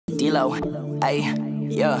D-Lo, ayy,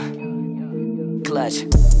 yeah. Clutch.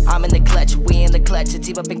 I'm in the clutch, we in the clutch, a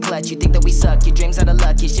team up in clutch. You think that we suck, your dreams are the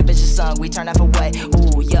luck, your ship is just sunk, we turn half away.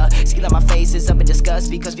 Ooh, yeah, skin on my face is up in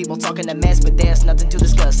disgust because people talking a mess, but there's nothing to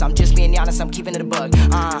discuss. I'm just being honest, I'm keeping it a bug.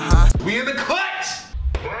 We in the clutch!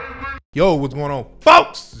 Yo, what's going on,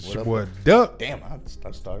 folks? It's your boy Duck. Damn,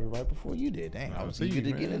 I started right before you did. Dang, I was eager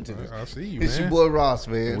to get into this. I see you, It's man. your boy Ross,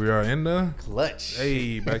 man. We are in the Clutch.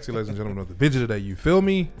 Hey, back to you, ladies and gentlemen, of the video today. You feel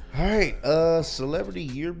me? All right, celebrity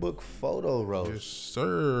yearbook photo roast. Yes,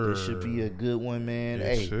 sir. This should be a good one, man.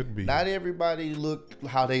 It Hey, should be. Not everybody look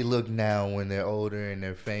how they look now when they're older and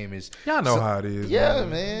they're famous. Y'all know how it is. Yeah,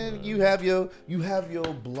 man. You have your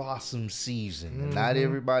blossom season, and not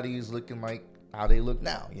everybody is looking like how they look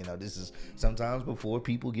now. You know, this is sometimes before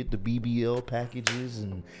people get the BBL packages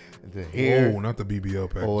and the hair. Oh, not the BBL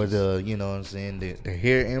package. Or the, you know what I'm saying, the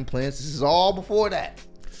hair implants. This is all before that.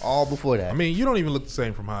 All before that. I mean, you don't even look the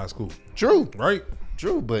same from high school. True. Right?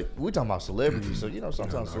 True, but we're talking about celebrities. So, you know,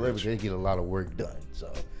 sometimes celebrities, they get a lot of work done. So,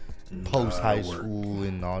 post high school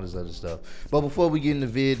and all this other stuff. But before we get in the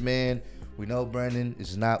vid, man, we know Brandon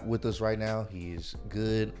is not with us right now. He is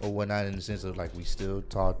good or whatnot in the sense of like we still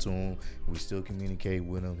talk to him, we still communicate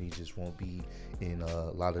with him. He just won't be in a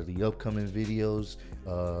lot of the upcoming videos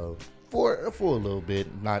for a little bit.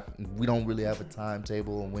 We don't really have a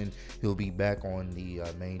timetable on when he'll be back on the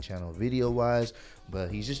main channel video wise, but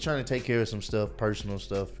he's just trying to take care of some stuff, personal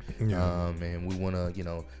stuff, and we want to, you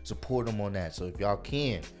know, support him on that. So if y'all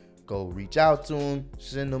can, go reach out to him,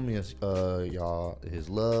 send him his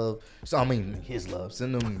love. So I mean his love.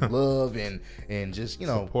 Send him love and just, you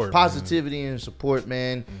know, support, positivity and support,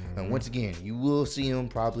 man. And once again, you will see him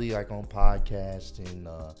probably like on podcasts and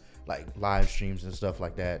like live streams and stuff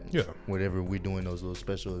like that. Yeah. Whatever we're doing those little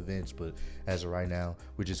special events, but as of right now,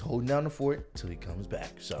 we're just holding down the fort till he comes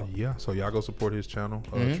back. So yeah, so y'all go support his channel,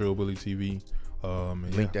 Trill Billy TV.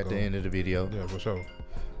 Linked at the end of the video. Yeah, for sure.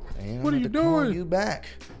 And What are you doing? You back.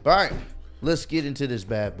 All right, let's get into this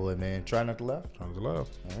bad boy, man. Try not to laugh. Trying to laugh.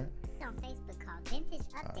 All right. On Facebook called Vintage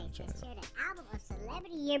Updates that shared an album of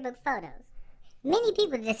celebrity yearbook photos. Many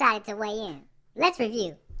people decided to weigh in. Let's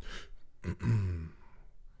review.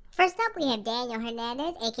 First up, we have Daniel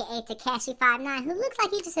Hernandez, aka Takashi59, who looks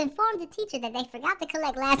like he just informed the teacher that they forgot to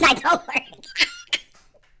collect last night's homework.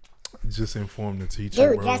 Just inform the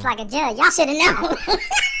teacher. Dude, dressed like a judge. Y'all should have known.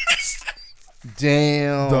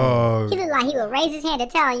 Damn. Dog. He looked like he would raise his hand to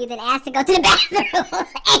tell you, then ask to go to the bathroom.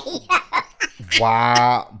 Hey,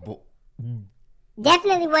 Wow.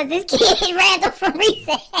 definitely was this kid Randall from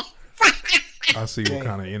recess. I see what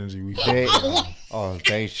kind of energy we They, finna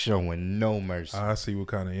they showing no mercy. I see what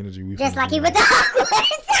kind of energy we Just finna like he do. went to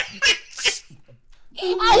Hogwarts. Hey,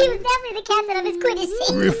 he was definitely the captain of his Quidditch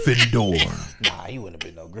team. Gryffindor. Nah, he wouldn't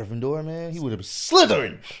have been no Gryffindor, man. He would have been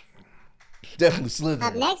Slytherin. Definitely Slytherin.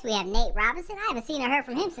 Up next, we have Nate Robinson. I haven't seen or heard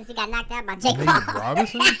from him since he got knocked out by Jake Nate Paul.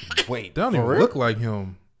 Robinson? Wait, They don't for even real? look like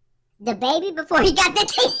him. The baby before he got the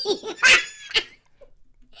teeth.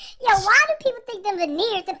 Yo, why do people think them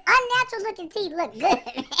veneers, them unnatural looking teeth look good?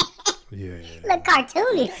 Yeah. Look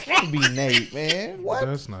cartoony. That'd be Nate, man. What?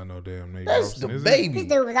 That's not no damn Nate That's Robinson, the is baby. This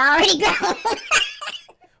dude was already grown.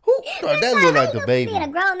 Who? Oh, that look like the baby. Being a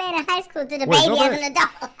grown man in high school to the Wait, baby nobody- as an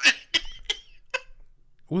adult.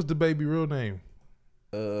 What's the baby real name?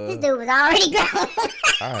 This dude was already grown.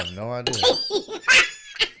 I have no idea.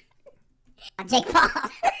 Jake Paul.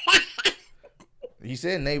 He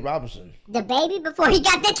said Nate Robinson. The baby before he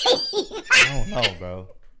got the teeth. I don't know, bro.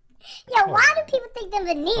 Yo, why do people think them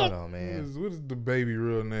veneers? Hold on, man. What is the baby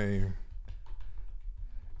real name?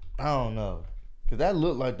 I don't know. Cause that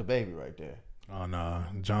looked like the baby right there. Oh, nah.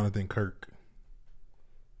 Jonathan Kirk.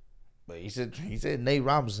 But he said Nate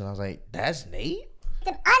Robinson. I was like, that's Nate?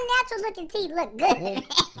 Them unnatural looking teeth look good.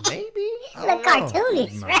 Maybe. I Look don't know.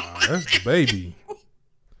 cartoony. Nah, that's the baby.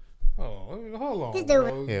 Oh, hold on. This dude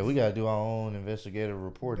bro. Yeah, we gotta do our own investigative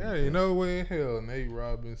reporting. Yeah, you know way in hell. Nate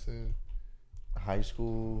Robinson, High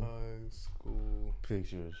school high school.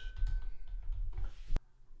 pictures.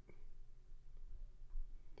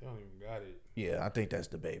 They don't even got it. Yeah, I think that's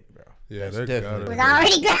the baby, bro. Yeah, that's they got was it.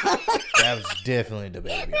 already grown. That was definitely the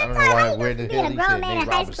baby. I don't know why. Where the Being hell a he grown said man Nate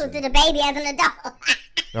in high school Robinson? to the baby as an adult.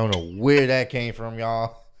 I don't know where that came from,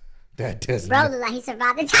 y'all. That doesn't. Bro looked like he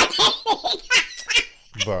survived the Titanic.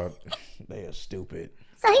 Bro, they are stupid.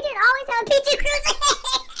 So he didn't always have a peachy cruiser.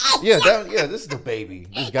 Yeah, this is the baby.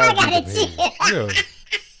 This I gotta got be it the baby. too. Yeah.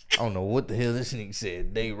 I don't know what the hell this nigga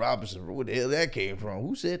said. Nate Robinson. Where the hell that came from?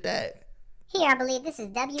 Who said that? Here, I believe this is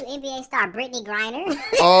WNBA star Brittany Griner.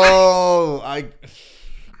 Oh,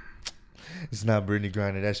 It's not Brittany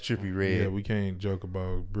Griner. That's Trippie Redd. Yeah, we can't joke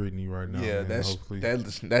about Brittany right now. Yeah, man. Hopefully.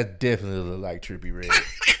 that definitely look like Trippie Redd.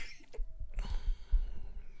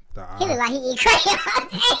 He look like he eat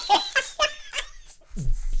crayons.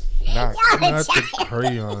 Not the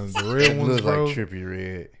crayons. The red it ones, look bro. like Trippie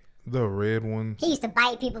Redd. The red ones. He used to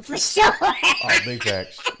bite people for sure. Oh, big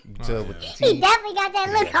facts. You can tell with the He teeth. definitely got that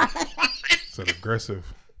look on him. It's aggressive.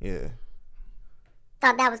 Yeah.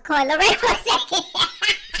 Thought that was Coy Lorraine for a second.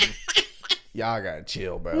 Y'all gotta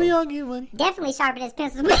chill, bro. get money. Definitely sharpen his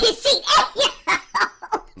pencils with his seat.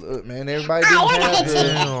 Look, man, everybody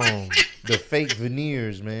didn't have Damn. the fake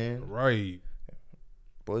veneers, man. Right.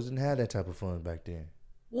 Boys didn't have that type of fun back then.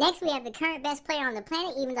 Next, we have the current best player on the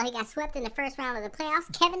planet, even though he got swept in the first round of the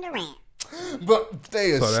playoffs, Kevin Durant. But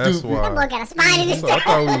they are So that's stupid. That why. boy got a spine in his So I throat.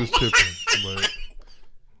 thought we was tripping, but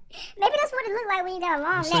Maybe that's what it looked like when you got a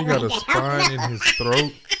long he neck got a like that. spine in his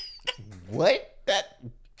throat What? That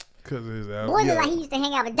because of his Boy album. looked like he used to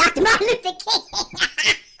hang out with Dr. Martin Luther King.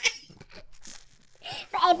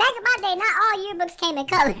 But hey, back in my day, not all yearbooks came in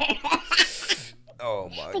color. oh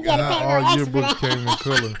my You god. gotta pay a Not all little extra for yearbooks that. came in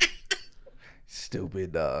color.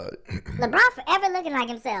 Stupid dog. LeBron forever looking like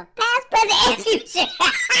himself. Past, present, and future.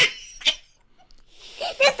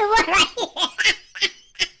 This the one right here.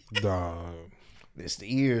 Dog. It's the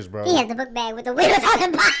ears, bro. He has the book bag with the wheels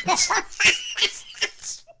on the bottom.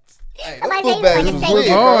 Hey, Somebody those say book bags you was fucking lit,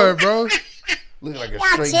 fake Hard, bro. bro. Look like a Y'all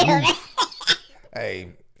straight chill, man. goof. Hey,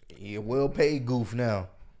 he a well paid goof now.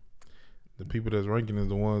 The people that's ranking is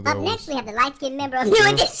the ones that Up next, we was. have the light-skinned member of New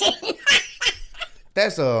Edition.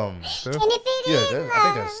 That's And if it Yeah, is I think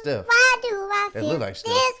love, that's Steph. why do I That feel look like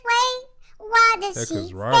Steph. this way? Why does Yeah, she because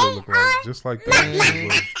stay Ryder look like on? just like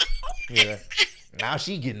that. Yeah. Now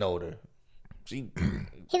she getting older. She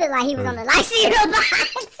He looked like he was on the light cereal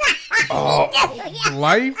box. Oh. Yeah.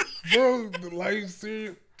 Life, bro. The life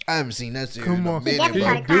series. I haven't seen that series. Come in a on. He minute, definitely bro.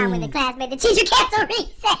 started crying when the class made the teacher cancel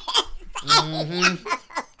recess.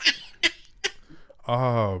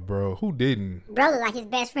 Oh, bro. Who didn't? Bro looked like his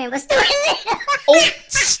best friend was Stuart Little.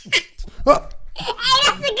 Oh, Hey,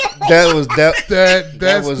 that's a good one. That was that. that's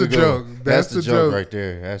That was the a good joke. one. That's the joke right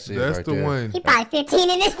there. That's it. That's right the there. one. He probably 15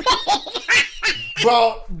 in this way.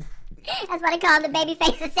 Bro. That's why they call him the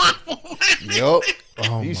babyface assassin. Yup.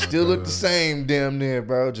 Oh, You my still look God. the same damn near,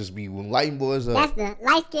 bro. Just be lighting boys That's up. the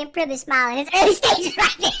light-skinned privilege smile in his early stages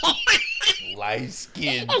right there. Light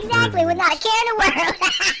skin. Exactly, with not a care in the world.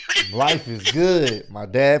 Life is good. My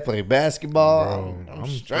dad played basketball. Bro, I'm I'm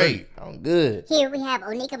straight. I'm good. Here we have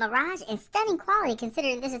Onika Mirage in stunning quality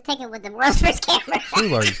considering this is taken with the world's first camera. She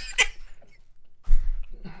like,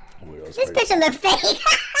 This picture looks fake.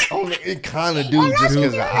 Oh, it kind of do It just looks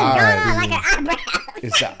because like the drawn on eyes. like her eyebrows.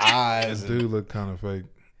 It's the eyes. that dude look kind of fake.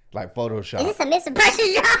 Like Is Photoshop. this a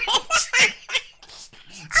misappropriation drawing?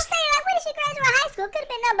 I'm saying, like, when did she graduate high school? Could have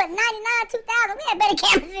been number 99, 2000. We had better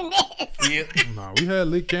cameras than this. Nah, we had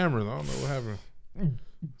lit cameras. I don't know what happened.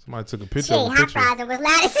 Somebody took a She picture of ate a hot picture. fries and was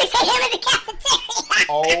loud at 6 a.m. in the cafeteria.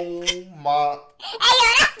 Oh my. Hey, yo,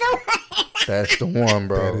 that's the one. That's the one,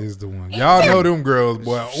 bro. That is the one. Y'all know them girls,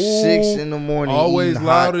 boy. Ooh, 6 in the morning. always eating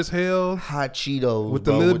loud hot, as hell hot Cheetos with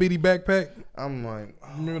the bro, little with- bitty backpack. I'm like,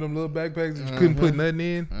 Remember them little backpacks that you couldn't put nothing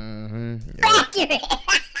in? Accurate.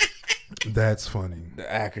 That's funny.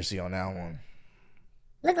 the accuracy on that one.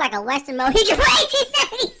 Look like a Western Mohican for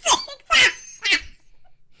 1876.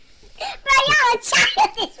 Bro, y'all are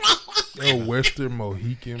childish, man. Yo, Western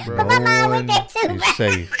Mohican, bro. My mom No went one there too, is bro.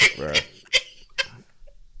 safe, bro.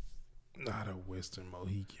 Not a Western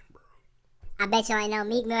Mohican, bro. I bet y'all ain't know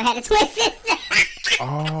Meek Mill had a twin sister.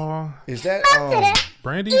 Oh, Is that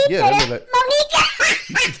Brandy? Yeah, that look like, Monica.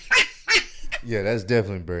 yeah, that's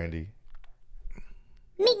definitely Brandy.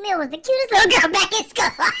 Meek Mill was the cutest little girl back in school.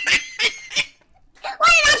 What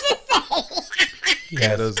did I just say? He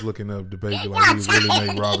had us looking up the baby like he was really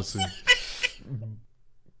Nate Robinson.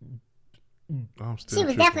 I'm still She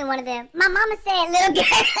was tripping. definitely one of them. My mama said little girl.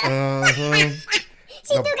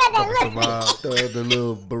 She do got that look. The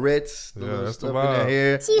little barrettes, the Yeah, little that's the stuff in her vibe.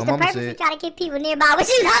 hair. She used My to mama purposely said, try to get people nearby when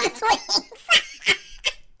she was on the swings.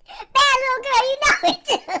 Bad little girl, you know it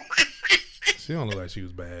too. She don't look like she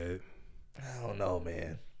was bad. I don't know,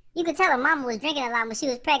 man. You could tell her mama was drinking a lot when she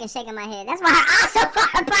was pregnant, shaking my head. That's why her eyes so far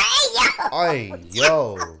apart. Hey, yo. Hey,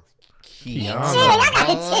 yo. Kiana. Chill, y'all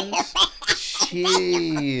gotta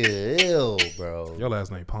Chill, bro. Your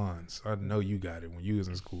last name Pons. I know you got it when you was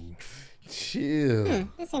in school. Chill.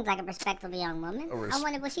 This seems like a respectable young woman. I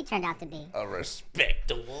wonder what she turned out to be. A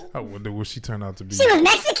respectable. I wonder what she turned out to be. She was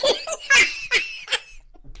Mexican.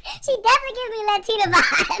 She definitely gives me Latina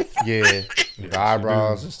vibes. Yeah. With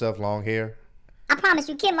eyebrows and stuff, long hair. I promise promise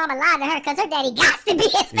you, Kim Mama lied to her because her daddy got to be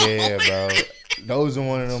Hispanic. Yeah, bro. Those are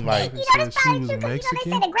one of them, like, You know, that's probably true, because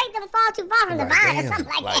they said the grape don't fall too far from the vine or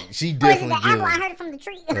something like that. She Or is it definitely the apple? I good. heard it from the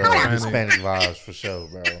tree. Hold on. Hispanic vibes for sure,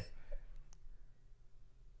 bro.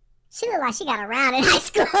 She look like she got around in high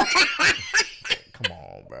school. Come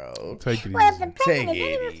on, bro. Take it Well, if easy. the present is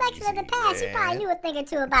any reflection of the past, she probably knew a thing or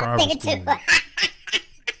two about Private a thing or two.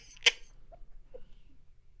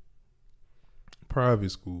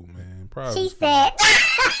 Private school, man. Private She school. said,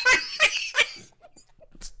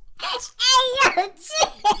 hey, yo,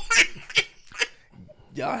 G.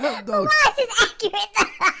 Y'all have those. Why is this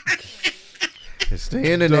accurate? It's the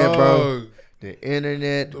internet, bro. Dog, The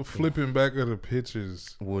internet the flipping back of the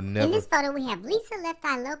pictures. will In never. this photo, we have Lisa Left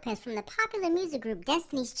Eye Lopez from the popular music group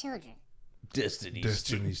Destiny's Children.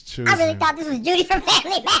 Destiny's I Children. really thought this was Judy from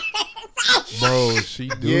Family Matters. Bro, she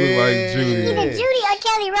do Yeah. look like Judy. Either Judy or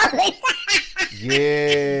Kelly Rowland.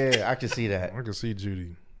 Yeah, I can see that. I can see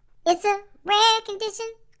Judy. It's a rare condition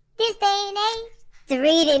this day and age to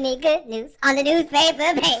read any good news on the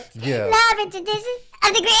newspaper page. Yeah. Love and tradition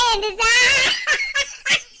of the grand design.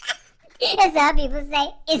 And some people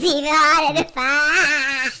say it's even harder to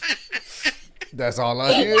find. That's all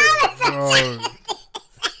I hear. Bro.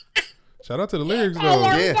 Shout out to the lyrics, Hey, yo,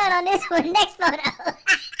 though. we Yeah. done on this one. Next photo.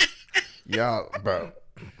 Y'all, bro.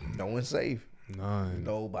 No one's safe. Nine.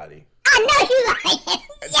 Nobody. I know you like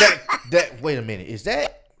it. That. Wait a minute. Is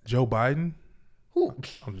that Joe Biden? who?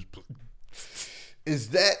 I'm just. Is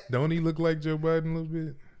that Don't he look like Joe Biden a little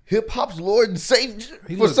bit? hip hop's Lord and Savior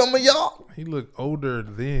He for look- some of y'all? He look older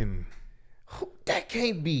then. That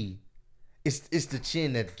can't be. It's the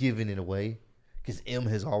chin that's giving it away. Because M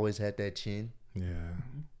has always had that chin. Yeah.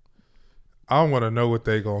 I want to know what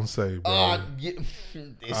they gonna say, bro. Yeah,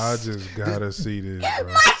 I just gotta see this, bro.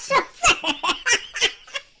 Marshall, sir.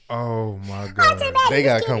 Oh my Too god. bad They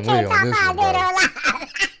this gotta kid come became with on this top one, five dead bro. or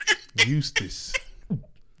alive. Eustace.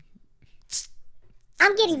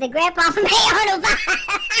 I'm getting the grandpa from Hey Arnold vibe.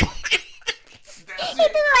 He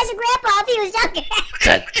threw like a grandpa if he was younger.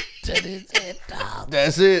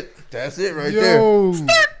 That's it. That's it right there. Yo. Stoop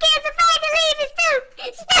kids afraid to leave his stoop.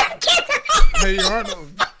 Stoop kids afraid to Hey leave. Arnold.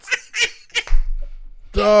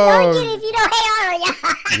 Don't get it Dog. if you know Hey Arnold,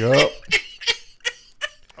 y'all. Yup.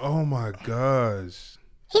 Oh my gosh.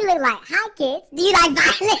 He looked like, hi kids, do you like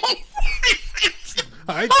violence?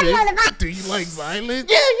 Hi, Hey, on the kid. Do you like violence?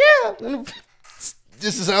 Yeah.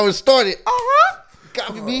 This is how it started.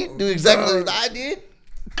 Copy me. Do exactly what I did.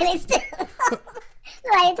 And it's still look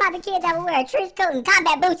like the type of kid that would wear a trench coat and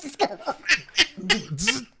combat boots to school.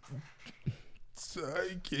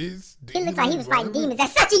 Hi, kids. Do He you looks like he like was fighting violence? demons at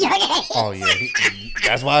such a young age. Oh yeah.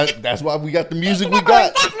 That's why we got the music we That boy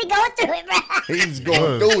was got. definitely going through it, bro. He was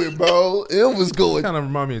going through it, bro. It was going. Kind of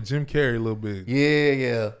remind me of Jim Carrey a little bit.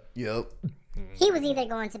 Yeah. Yep. He was either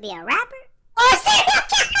going to be a rapper or a serial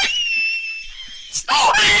killer.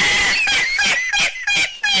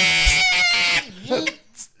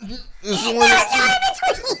 This one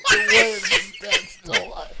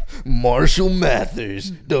Marshall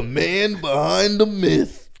Mathers, the man behind the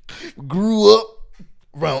myth, grew up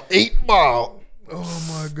around 8 Mile. Oh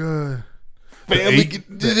my god. Family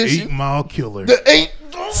The 8 Mile Killer. The 8.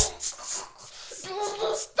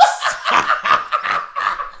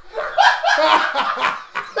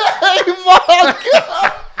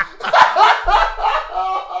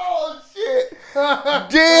 Oh shit!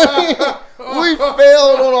 Damn it! We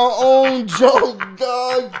failed on our own joke,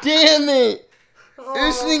 dog. Damn it!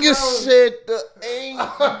 This nigga said the 8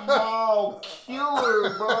 Mile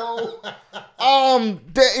Killer, bro.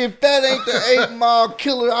 If that ain't the 8 Mile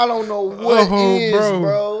Killer, I don't know what is,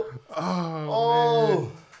 bro.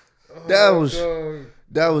 Oh, man.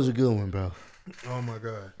 That was a good one, bro. Oh my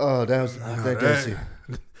god. Oh, that's it.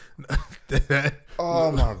 That-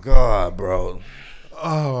 Oh my god, bro.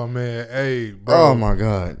 oh man, hey, bro. Oh my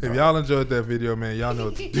god. If y'all enjoyed that video, man, y'all know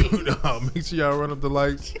what to do. Dog. Make sure y'all run up the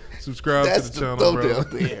likes, subscribe That's to the the channel, bro.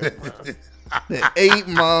 thumbnail there, bro. The 8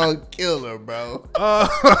 Mile Killer, bro.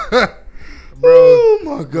 Bro, Oh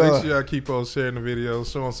my make god. sure y'all keep on sharing the video,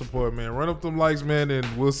 showing support, man. Run up them likes, man, and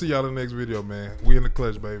we'll see y'all in the next video, man. We in the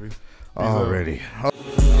clutch, baby. Peace out. Already.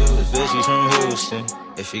 The bitch, she's from Houston.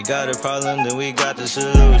 If you got a problem, then we got the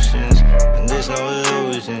solutions. And there's no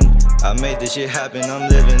illusion. I made this shit happen, I'm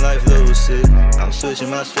living life lucid. I'm switching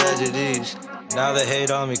my strategies. Now they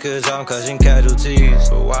hate on me cause I'm causing casualties.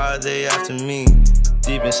 But why are they after me?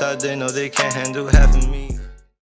 Deep inside they know they can't handle half of me.